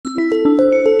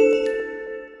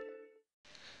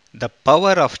The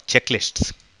power of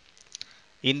checklists.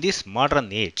 In this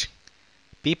modern age,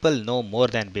 people know more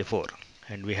than before,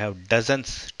 and we have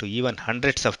dozens to even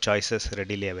hundreds of choices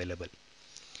readily available.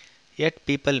 Yet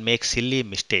people make silly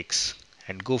mistakes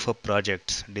and goof up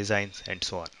projects, designs, and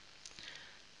so on.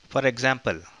 For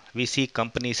example, we see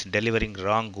companies delivering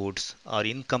wrong goods or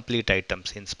incomplete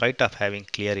items in spite of having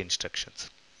clear instructions.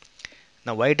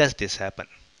 Now, why does this happen?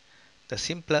 The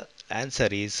simple answer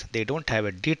is they don't have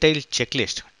a detailed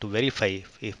checklist to verify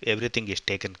if everything is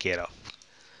taken care of.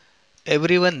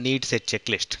 Everyone needs a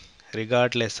checklist,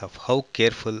 regardless of how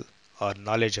careful or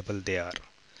knowledgeable they are.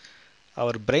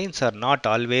 Our brains are not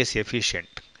always efficient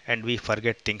and we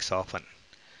forget things often.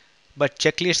 But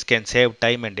checklists can save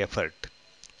time and effort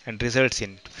and results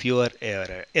in fewer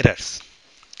errors.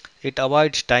 It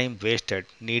avoids time wasted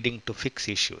needing to fix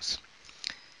issues.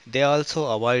 They also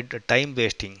avoid time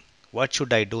wasting what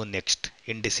should I do next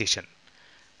indecision,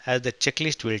 as the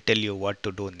checklist will tell you what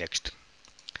to do next.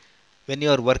 When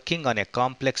you are working on a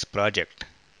complex project,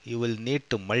 you will need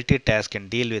to multitask and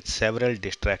deal with several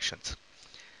distractions.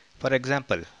 For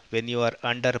example, when you are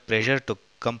under pressure to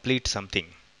complete something,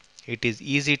 it is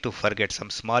easy to forget some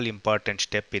small important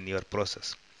step in your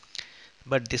process.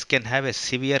 But this can have a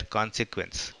severe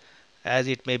consequence as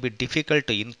it may be difficult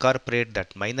to incorporate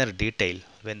that minor detail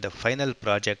when the final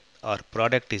project or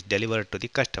product is delivered to the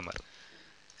customer.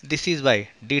 This is why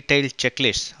detailed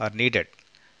checklists are needed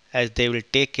as they will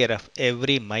take care of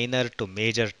every minor to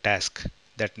major task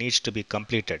that needs to be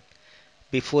completed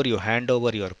before you hand over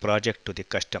your project to the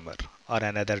customer or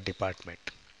another department.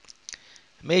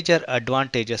 Major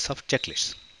advantages of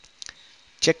checklists.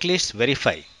 Checklists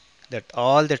verify that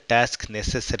all the tasks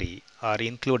necessary are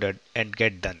included and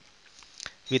get done.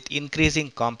 With increasing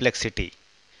complexity,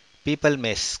 people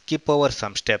may skip over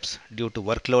some steps due to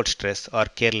workload stress or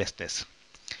carelessness,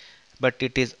 but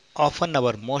it is often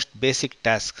our most basic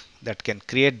tasks that can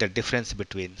create the difference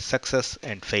between success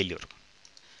and failure.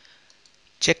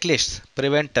 Checklists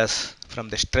prevent us from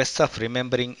the stress of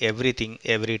remembering everything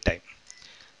every time.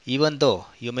 Even though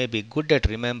you may be good at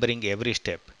remembering every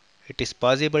step, it is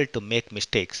possible to make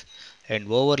mistakes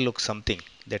and overlook something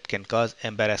that can cause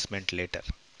embarrassment later.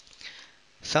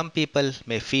 Some people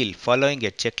may feel following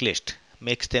a checklist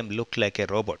makes them look like a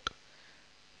robot.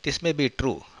 This may be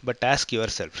true, but ask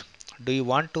yourself, do you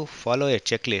want to follow a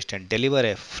checklist and deliver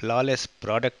a flawless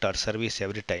product or service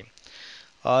every time?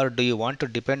 Or do you want to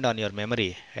depend on your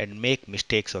memory and make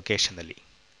mistakes occasionally?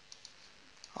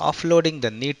 Offloading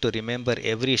the need to remember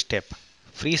every step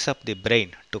frees up the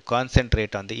brain to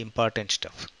concentrate on the important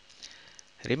stuff.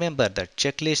 Remember that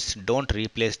checklists don't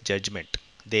replace judgment,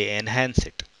 they enhance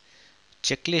it.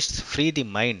 Checklists free the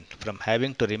mind from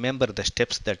having to remember the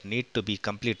steps that need to be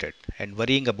completed and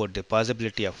worrying about the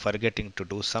possibility of forgetting to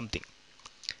do something.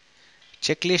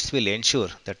 Checklists will ensure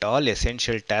that all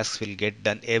essential tasks will get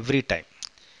done every time.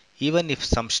 Even if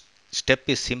some step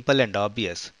is simple and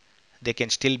obvious, they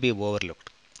can still be overlooked.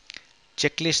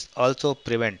 Checklists also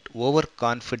prevent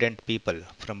overconfident people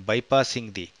from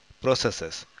bypassing the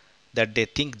processes that they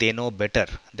think they know better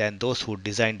than those who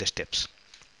design the steps.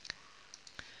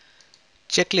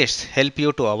 Checklists help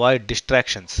you to avoid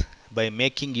distractions by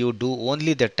making you do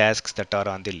only the tasks that are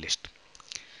on the list.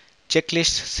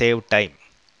 Checklists save time.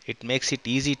 It makes it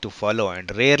easy to follow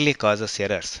and rarely causes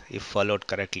errors if followed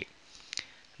correctly,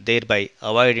 thereby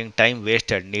avoiding time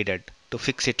wasted needed to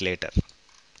fix it later.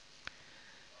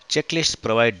 Checklists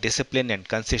provide discipline and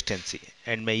consistency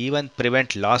and may even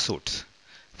prevent lawsuits.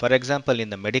 For example, in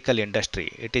the medical industry,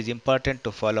 it is important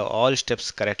to follow all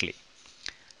steps correctly.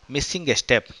 Missing a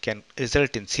step can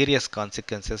result in serious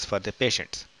consequences for the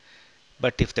patients.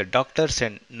 But if the doctors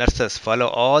and nurses follow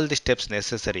all the steps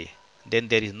necessary, then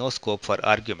there is no scope for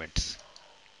arguments.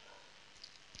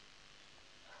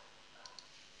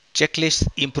 Checklists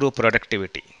improve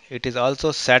productivity. It is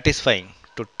also satisfying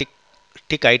to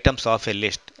tick items off a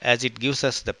list as it gives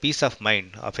us the peace of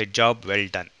mind of a job well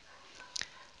done.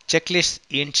 Checklists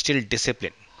instill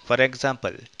discipline. For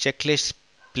example, checklists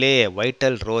play a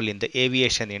vital role in the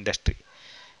aviation industry.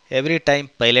 Every time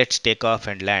pilots take off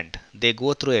and land, they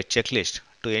go through a checklist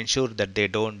to ensure that they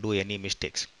don't do any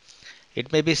mistakes.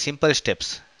 It may be simple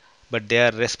steps, but they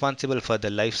are responsible for the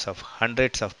lives of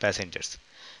hundreds of passengers.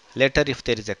 Later, if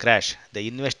there is a crash, the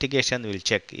investigation will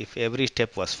check if every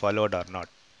step was followed or not.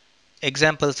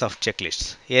 Examples of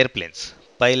checklists. Airplanes.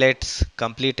 Pilots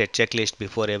complete a checklist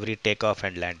before every takeoff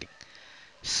and landing.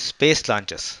 Space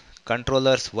launches.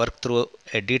 Controllers work through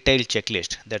a detailed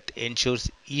checklist that ensures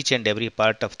each and every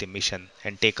part of the mission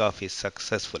and takeoff is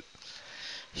successful.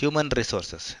 Human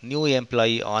resources. New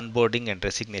employee onboarding and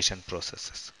resignation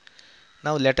processes.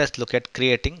 Now let us look at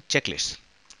creating checklists.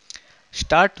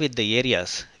 Start with the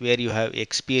areas where you have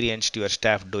experienced your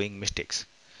staff doing mistakes.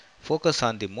 Focus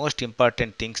on the most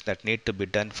important things that need to be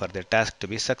done for the task to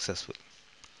be successful.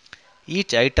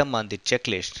 Each item on the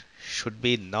checklist should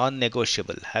be non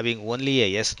negotiable, having only a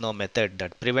yes no method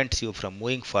that prevents you from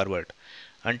moving forward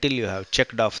until you have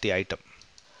checked off the item.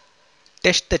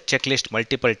 Test the checklist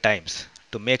multiple times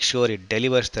to make sure it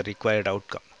delivers the required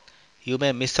outcome. You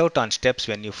may miss out on steps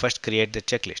when you first create the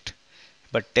checklist,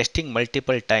 but testing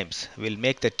multiple times will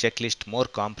make the checklist more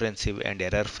comprehensive and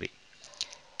error free.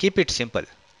 Keep it simple.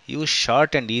 Use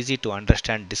short and easy to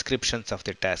understand descriptions of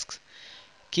the tasks.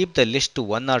 Keep the list to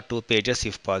 1 or 2 pages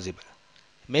if possible.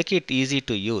 Make it easy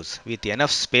to use with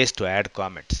enough space to add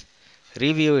comments.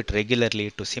 Review it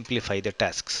regularly to simplify the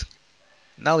tasks.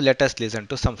 Now let us listen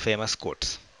to some famous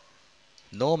quotes.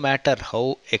 No matter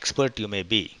how expert you may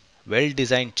be, well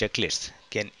designed checklists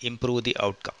can improve the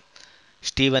outcome.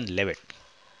 Stephen Levitt.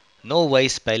 No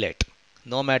wise pilot,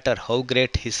 no matter how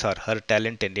great his or her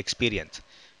talent and experience,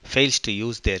 fails to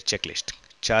use their checklist.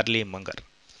 Charlie Munger.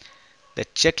 The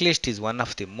checklist is one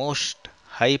of the most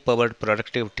high powered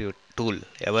productivity tool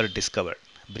ever discovered.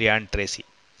 Brian Tracy.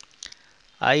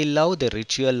 I love the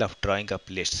ritual of drawing up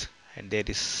lists, and there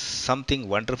is something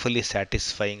wonderfully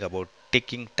satisfying about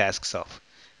ticking tasks off.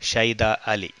 Shaida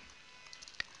Ali.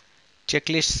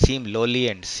 Checklists seem lowly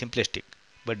and simplistic,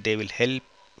 but they will help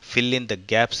fill in the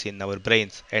gaps in our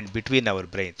brains and between our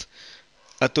brains.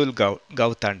 Atul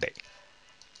Gawtande.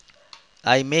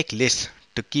 I make lists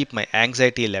to keep my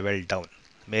anxiety level down.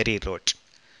 Mary Roach.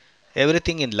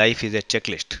 Everything in life is a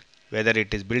checklist, whether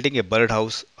it is building a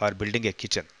birdhouse or building a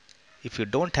kitchen. If you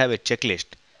don't have a checklist,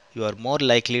 you are more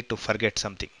likely to forget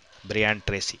something. Brian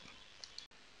Tracy.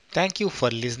 Thank you for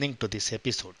listening to this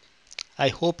episode. I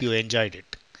hope you enjoyed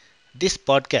it. This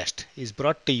podcast is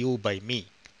brought to you by me,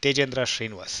 Tejendra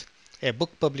Srinivas, a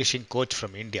book publishing coach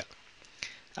from India.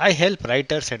 I help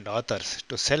writers and authors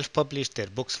to self publish their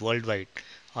books worldwide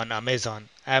on Amazon,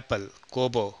 Apple,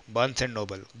 Kobo, Barnes& and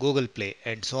Noble, Google Play,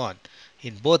 and so on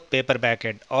in both paperback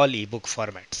and all ebook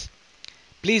formats.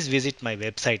 Please visit my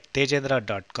website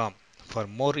tejendra.com for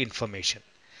more information.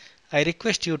 I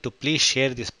request you to please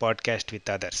share this podcast with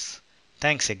others.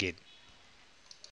 Thanks again.